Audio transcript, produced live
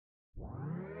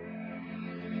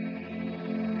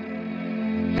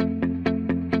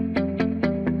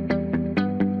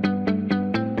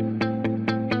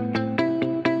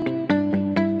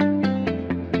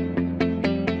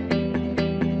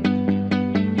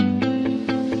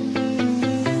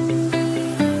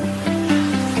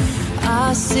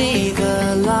see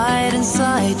the light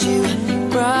inside you,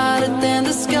 brighter than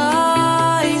the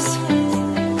skies.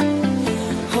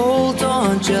 Hold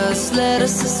on, just let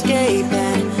us escape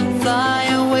and fly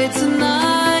away tonight.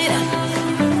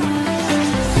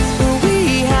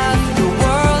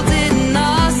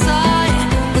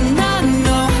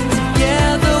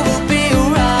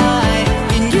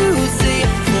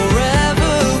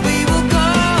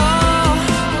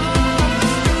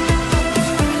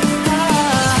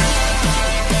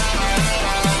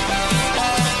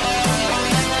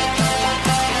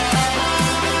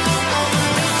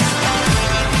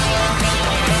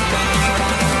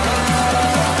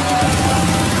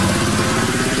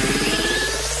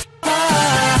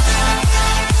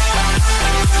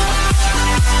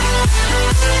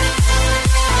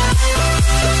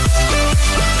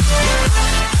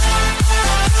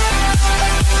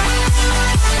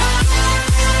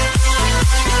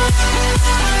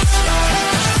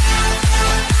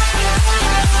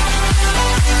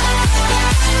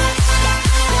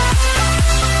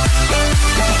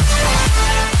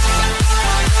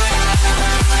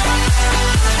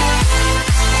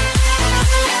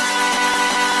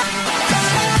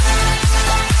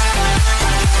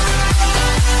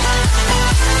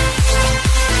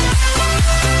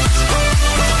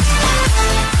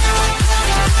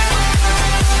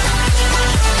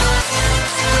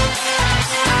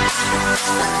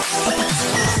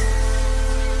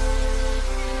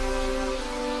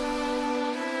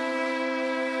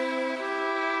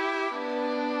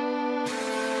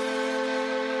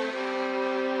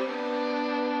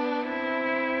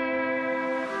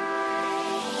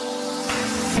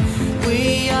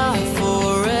 We are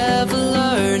forever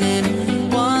learning,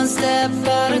 one step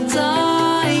at a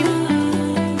time.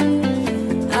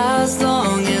 As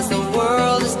long as the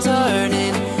world is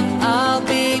turning, I'll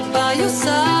be by your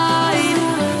side.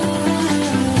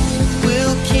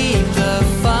 We'll keep the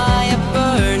fire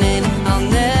burning, I'll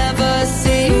never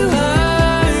see you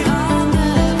hurt.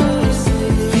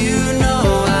 You know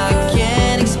I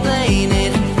can't explain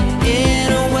it in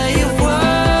a way of words.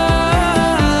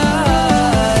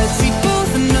 We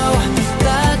both know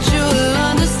that you'll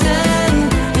understand,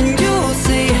 and you'll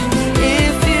see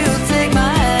if you take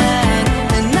my hand,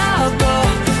 and I'll go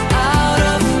out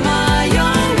of my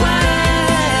own way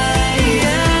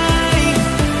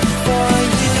for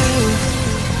you,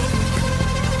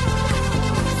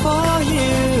 for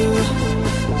you.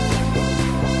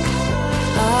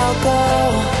 I'll go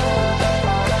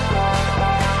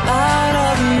out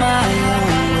of my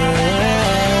own way.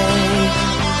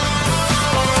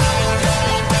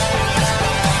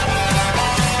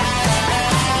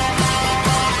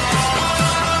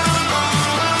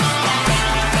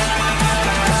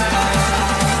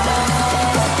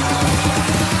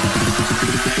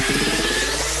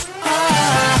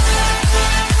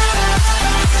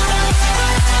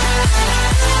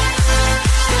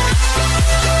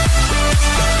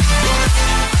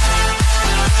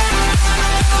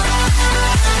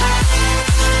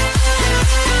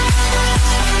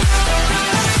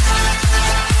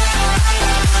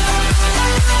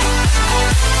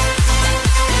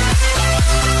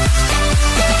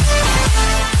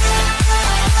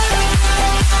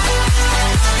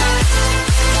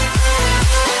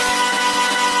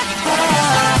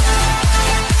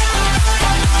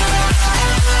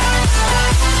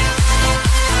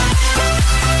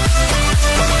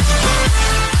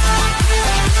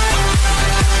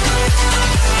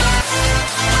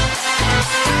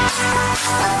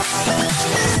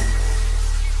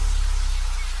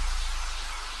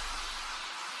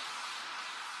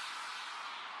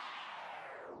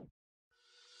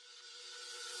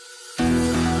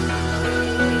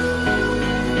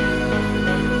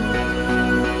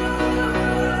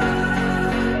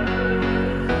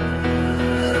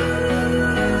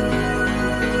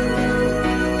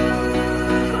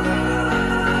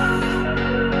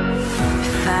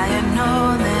 If I had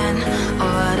known then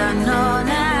what I know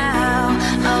now,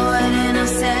 I wouldn't have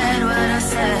said what I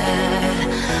said.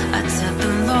 I took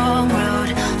the long road,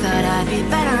 thought I'd be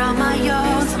better on my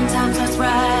own. Sometimes what's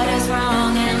right is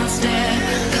wrong instead.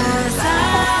 'Cause I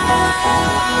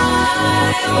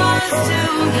was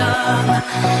too young,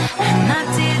 and I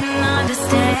didn't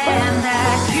understand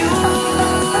that you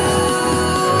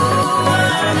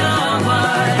were the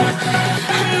one.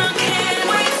 And I can't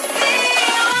wait to see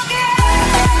you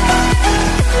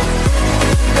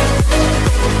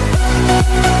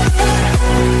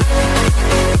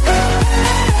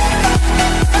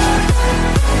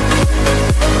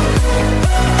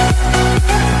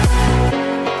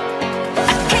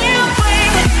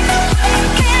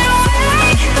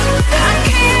I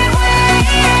can't wait.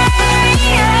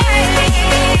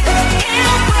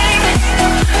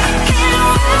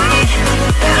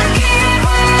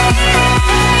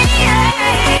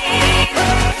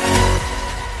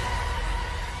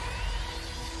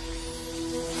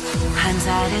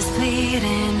 Hindsight is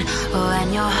fleeting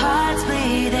when your heart's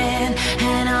bleeding,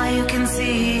 and all you can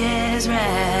see is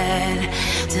red.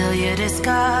 Till you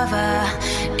discover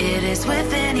it is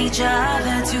within each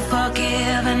other to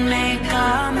forgive and make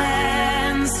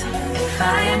amends. If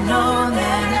I had known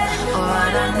then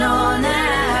what I know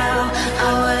now, I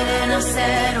wouldn't have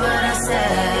said what I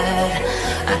said.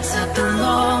 I took the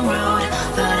long road,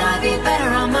 thought I'd be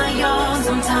better on my own.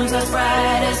 Sometimes what's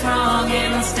right is wrong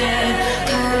instead.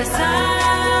 'Cause I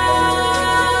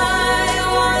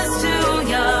was too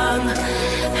young,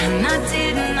 and I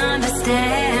didn't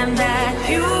understand that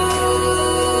you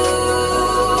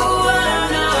were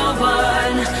the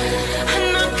one. And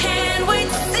I can't wait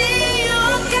to see you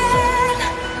again.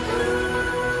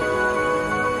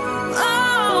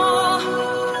 Oh,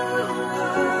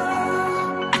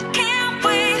 I can't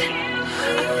wait,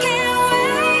 I can't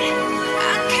wait,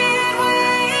 I can't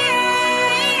wait.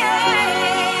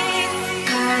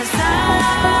 'Cause I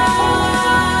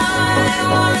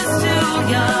was too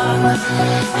young,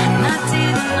 and I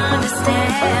didn't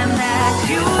understand that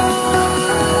you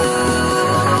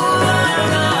were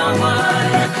the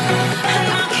one. And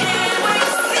I can't wait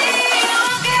to see you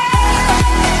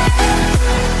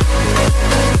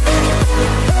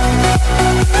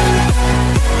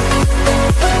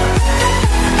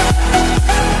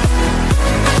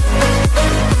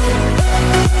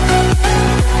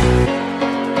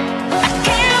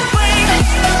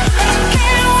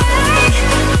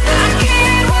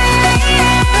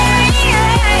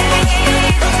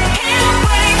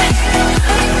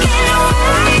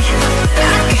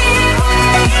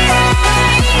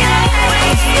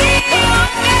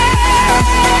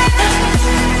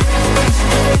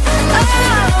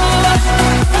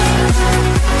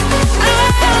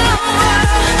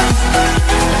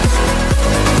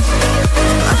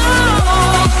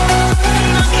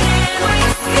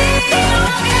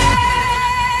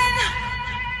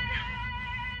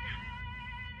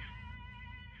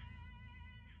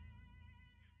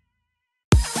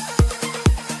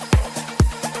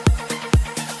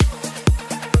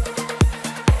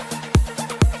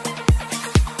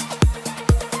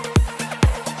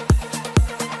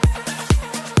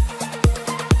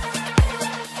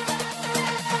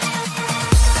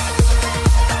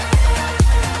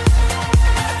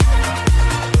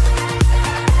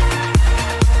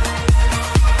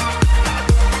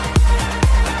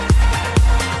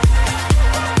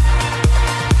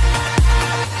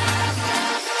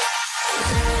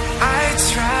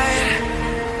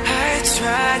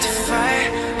tried to fight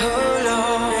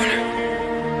alone.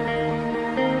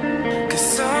 'Cause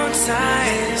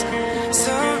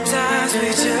sometimes we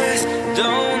just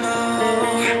don't know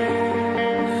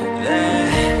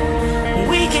that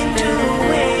we can do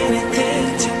anything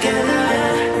together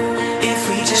if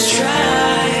we just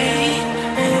try.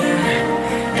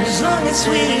 And as long as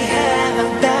we have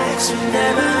our backs, we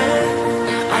never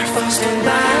our foes can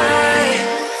buy.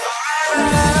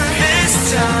 This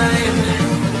time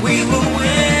we will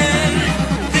win.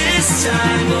 This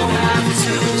time we'll have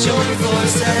to join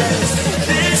forces.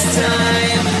 This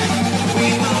time we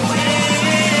will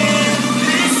win.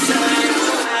 This time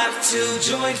we'll have to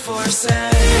join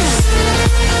forces.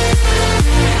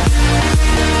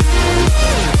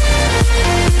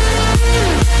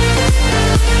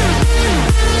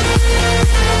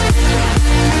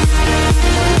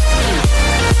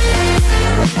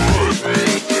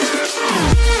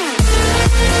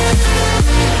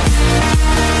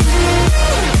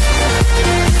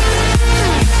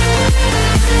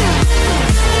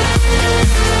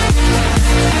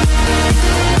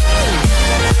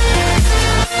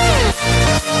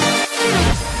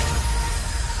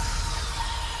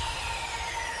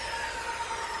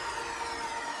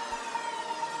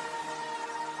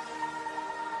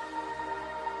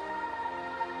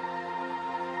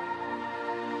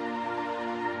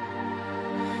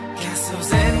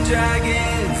 Castles and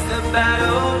dragons, the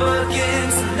battle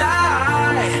begins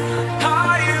tonight.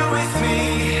 Are you with me?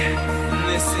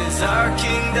 This is our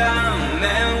kingdom.